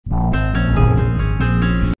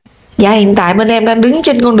Dạ, hiện tại bên em đang đứng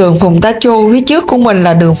trên con đường Phùng Tá Chu. Phía trước của mình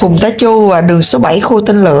là đường Phùng Tá Chu và đường số 7 khu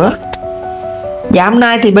tên lửa. Dạ, hôm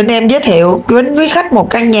nay thì bên em giới thiệu đến quý khách một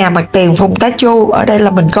căn nhà mặt tiền Phùng Tá Chu. Ở đây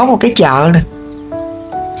là mình có một cái chợ nè.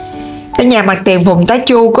 Cái nhà mặt tiền Phùng Tá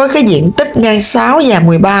Chu có cái diện tích ngang 6 và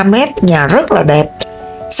 13 m, nhà rất là đẹp.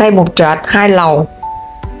 Xây một trệt 2 lầu.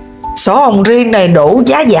 Sổ hồng riêng đầy đủ,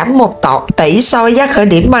 giá giảm 1 tỷ so với giá khởi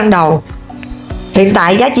điểm ban đầu. Hiện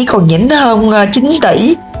tại giá chỉ còn nhỉnh hơn 9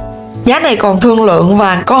 tỷ. Giá này còn thương lượng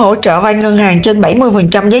và có hỗ trợ vay ngân hàng trên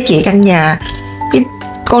 70% giá trị căn nhà. Cái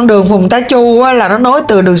con đường Phùng Tá Chu là nó nối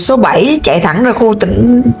từ đường số 7 chạy thẳng ra khu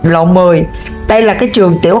tỉnh lộ 10. Đây là cái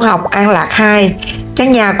trường tiểu học An Lạc 2.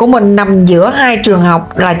 Căn nhà của mình nằm giữa hai trường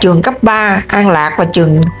học là trường cấp 3 An Lạc và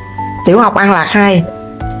trường tiểu học An Lạc 2.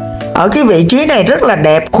 Ở cái vị trí này rất là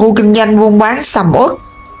đẹp, khu kinh doanh buôn bán sầm uất,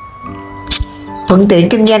 thuận tiện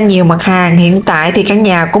kinh doanh nhiều mặt hàng. Hiện tại thì căn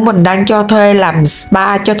nhà của mình đang cho thuê làm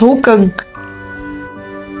spa cho thú cưng.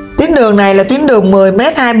 Tuyến đường này là tuyến đường 10 m,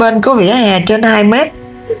 hai bên có vỉa hè trên 2 m.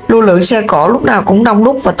 Lưu lượng xe cộ lúc nào cũng đông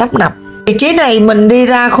đúc và tấp nập. Vị trí này mình đi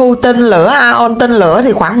ra khu tên lửa Aon tên lửa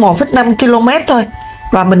thì khoảng 1,5 km thôi.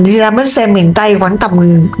 Và mình đi ra bến xe miền Tây khoảng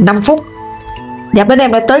tầm 5 phút. Và bên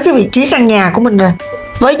em đã tới cái vị trí căn nhà của mình rồi.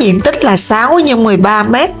 Với diện tích là 6 x 13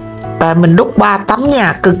 m và mình đúc 3 tấm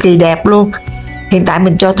nhà cực kỳ đẹp luôn. Hiện tại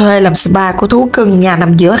mình cho thuê làm spa của thú cưng. Nhà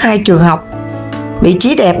nằm giữa hai trường học. Vị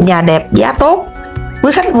trí đẹp, nhà đẹp, giá tốt.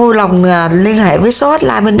 Quý khách vui lòng liên hệ với số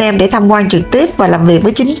hotline bên em để tham quan trực tiếp và làm việc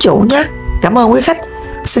với chính chủ nhé. Cảm ơn quý khách.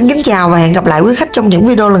 Xin kính chào và hẹn gặp lại quý khách trong những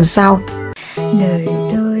video lần sau. Đời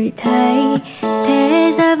đổi thay,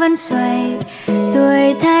 thế giới vẫn xoay,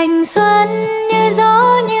 tuổi thanh xuân như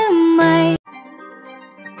gió như mây.